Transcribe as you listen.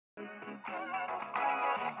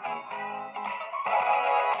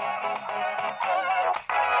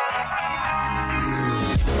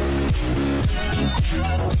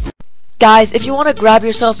Guys, if you want to grab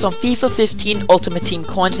yourself some FIFA 15 Ultimate Team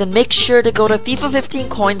coins, then make sure to go to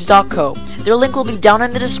FIFA15coins.co. Their link will be down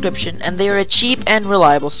in the description, and they are a cheap and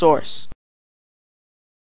reliable source.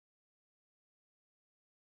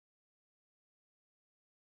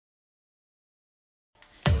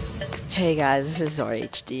 Hey guys, this is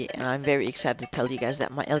RHD, and I'm very excited to tell you guys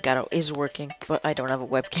that my Elgato is working, but I don't have a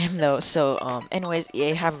webcam though. So, anyways,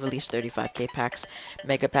 EA have released 35k packs,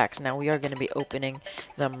 mega packs. Now we are going to be opening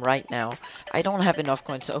them right now. I don't have enough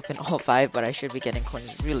coins to open all 5, but I should be getting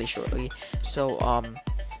coins really shortly. So,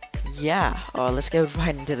 yeah, let's get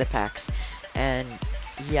right into the packs. And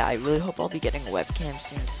yeah, I really hope I'll be getting a webcam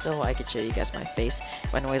soon so I can show you guys my face.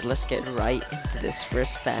 But anyways, let's get right into this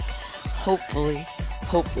first pack. Hopefully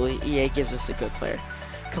EA gives us a good player.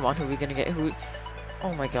 Come on, who are we gonna get? Who?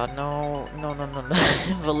 Oh my god, no.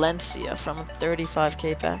 Valencia from a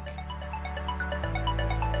 35k pack.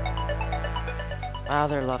 Wow,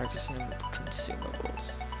 there are a lot of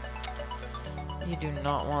consumables. You do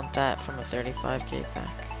not want that from a 35k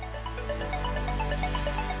pack.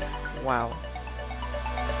 Wow.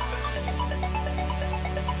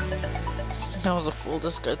 That was a full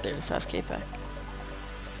discard 35k pack.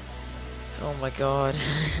 Oh my god.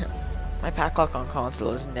 My pack luck on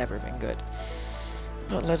console has never been good.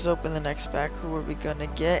 But let's open the next pack. Who are we gonna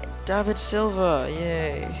get? David Silva.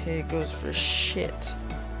 Yay. He goes for shit.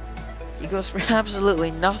 He goes for absolutely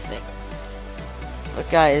nothing. But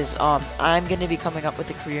guys, I'm gonna be coming up with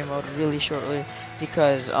the career mode really shortly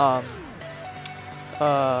because my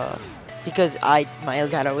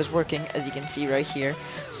Elgato is working, as you can see right here.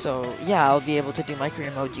 So yeah, I'll be able to do my career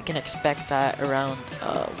mode. You can expect that around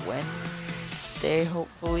Wednesday,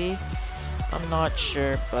 hopefully. I'm not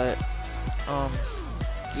sure, but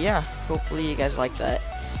yeah, hopefully you guys like that.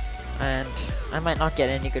 And I might not get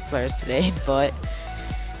any good players today, but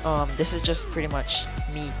this is just pretty much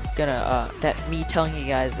me telling you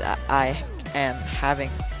guys that I am having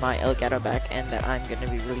my Elgato back and that I'm gonna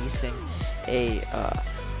be releasing a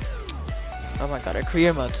oh my god, a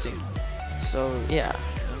career mode soon. So yeah,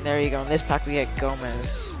 and there you go. In this pack we get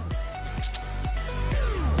Gomez.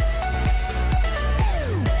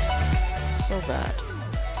 So bad.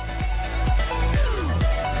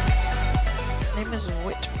 His name is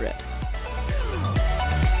Whitbread.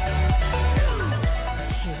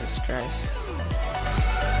 Jesus Christ.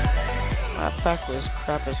 That pack was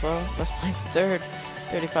crap as well. That's my third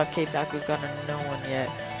 35k pack. We've gotten no one yet.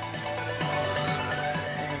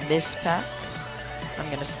 And in this pack, I'm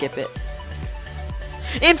gonna skip it.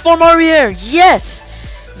 Inform Aurier! Yes!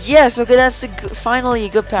 Yes! Okay, that's finally a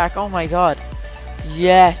good pack. Oh my god.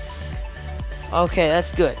 Yes! Okay,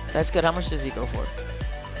 that's good. That's good. How much does he go for?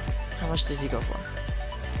 How much does he go for?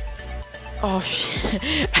 Oh shit.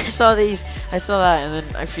 I saw that and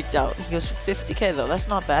then I freaked out. He goes for 50k though. That's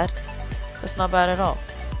not bad. That's not bad at all.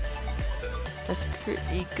 That's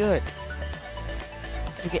pretty good.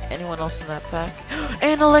 Did we get anyone else in that pack?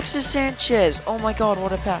 And Alexis Sanchez! Oh my god,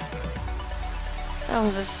 what a pack. That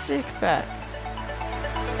was a sick pack.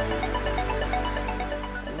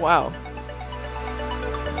 Wow.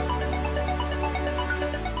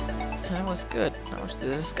 That was good. How much did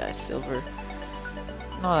this guy? Silver.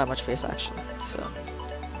 Not that much face actually. So,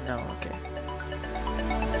 no, okay.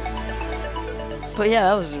 But yeah,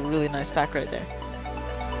 that was a really nice pack right there.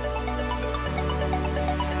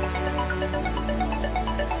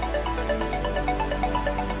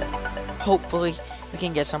 Hopefully, we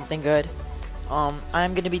can get something good.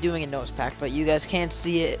 I'm gonna be doing a nose pack, but you guys can't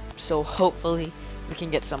see it, so hopefully we can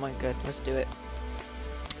get someone good. Let's do it.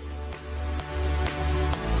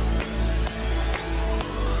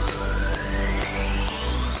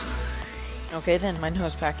 Okay then, my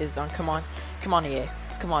nose pack is done. Come on, EA.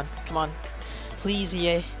 Come on. Please,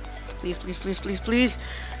 EA. Please.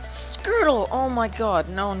 Skirtle! Oh my god,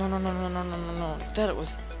 no. That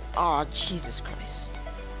was, oh Jesus Christ.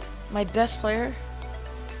 My best player?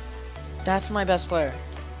 That's my best player.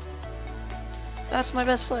 That's my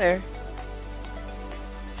best player.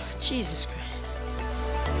 Jesus Christ.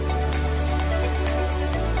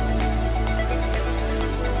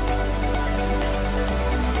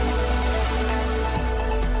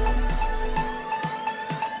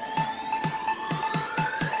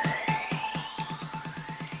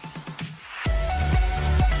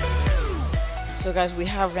 So guys, we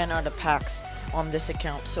have ran out of packs on this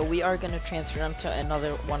account, so we are going to transfer them to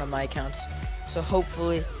another one of my accounts. So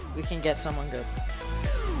hopefully we can get someone good.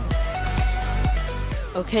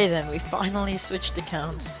 Okay then, we finally switched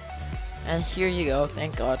accounts. And here you go,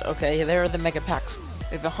 thank god. Okay, there are the mega packs.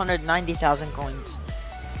 We have 190,000 coins.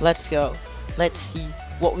 Let's go. Let's see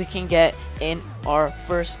what we can get in our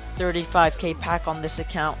first 35k pack on this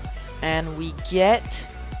account. And we get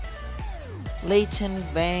Leighton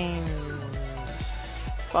Baines.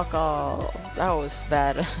 Fuck all. That was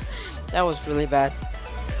bad. That was really bad.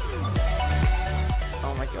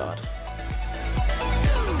 Oh my god.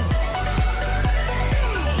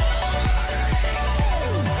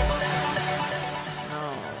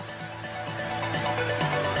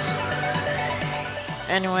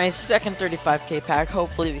 Anyways, second 35k pack.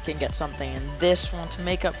 Hopefully we can get something in this one to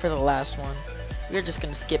make up for the last one. We're just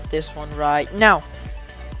gonna skip this one right now.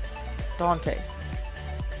 Dante.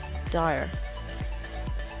 Dyer.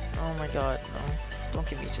 Oh my god, no. Don't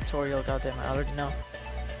give me a tutorial, goddamn, I already know.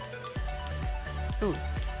 Ooh.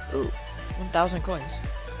 Ooh. 1,000 coins.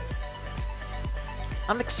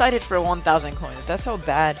 I'm excited for 1,000 coins. That's how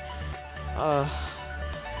bad.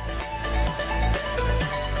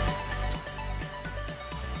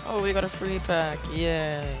 Oh, we got a free pack.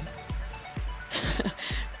 Yay.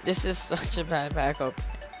 This is such a bad pack opening.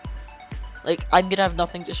 Like, I'm gonna have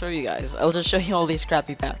nothing to show you guys. I'll just show you all these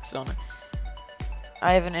crappy packs, don't I?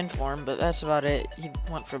 I have an inform, but that's about it. He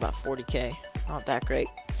went for about 40k. Not that great.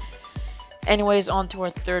 Anyways, on to our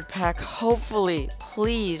third pack. Hopefully,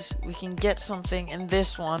 please, we can get something in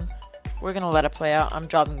this one. We're gonna let it play out. I'm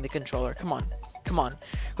dropping the controller. Come on. Come on.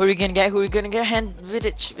 Who are we gonna get? Who are we gonna get?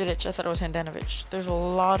 Vidic. Vidic. I thought it was Handanovic. There's a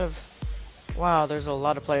lot of... Wow, there's a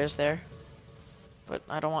lot of players there. But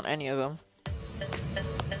I don't want any of them.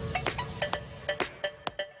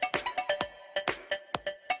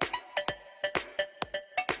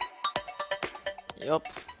 Yup.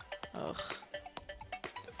 Ugh.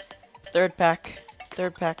 Third pack.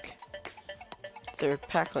 Third pack. Third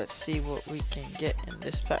pack. Let's see what we can get in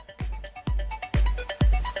this pack.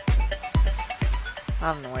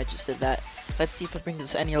 I don't know why I just did that. Let's see if it brings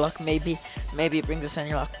us any luck. Maybe it brings us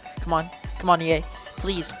any luck. Come on. Come on, EA.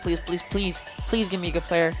 Please, please, please, please. Please give me a good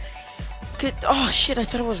player. Good. Oh, shit. I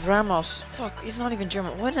thought it was Ramos. Fuck. He's not even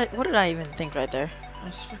German. What did I even think right there? I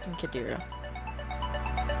was fucking Khedira.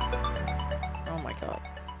 Oh my god.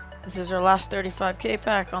 This is our last 35k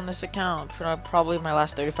pack on this account. Probably my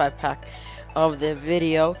last 35 pack of the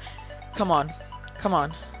video. Come on. Come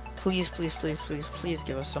on. Please, please, please, please, please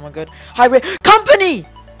give us someone good. High rate company!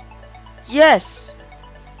 Yes!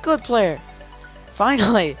 Good player.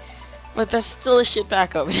 Finally. But that's still a shit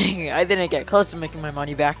pack opening. I didn't get close to making my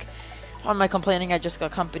money back. Why am I complaining? I just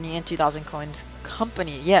got company and 2,000 coins.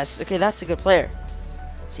 Company, yes. Okay, that's a good player.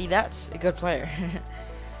 See, that's a good player.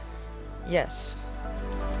 Yes.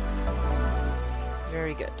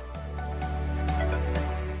 Very good.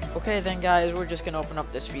 Okay then guys, we're just gonna open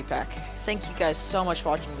up this free pack. Thank you guys so much for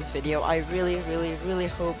watching this video. I really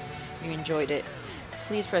hope you enjoyed it.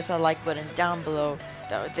 Please press that like button down below.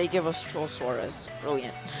 They give us Troll Suarez.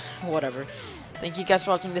 Brilliant. Whatever. Thank you guys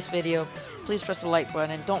for watching this video. Please press the like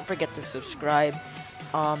button and don't forget to subscribe.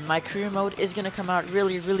 My career mode is gonna come out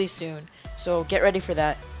really soon, so get ready for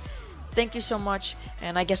that. Thank you so much,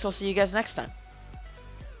 and I guess I'll see you guys next time.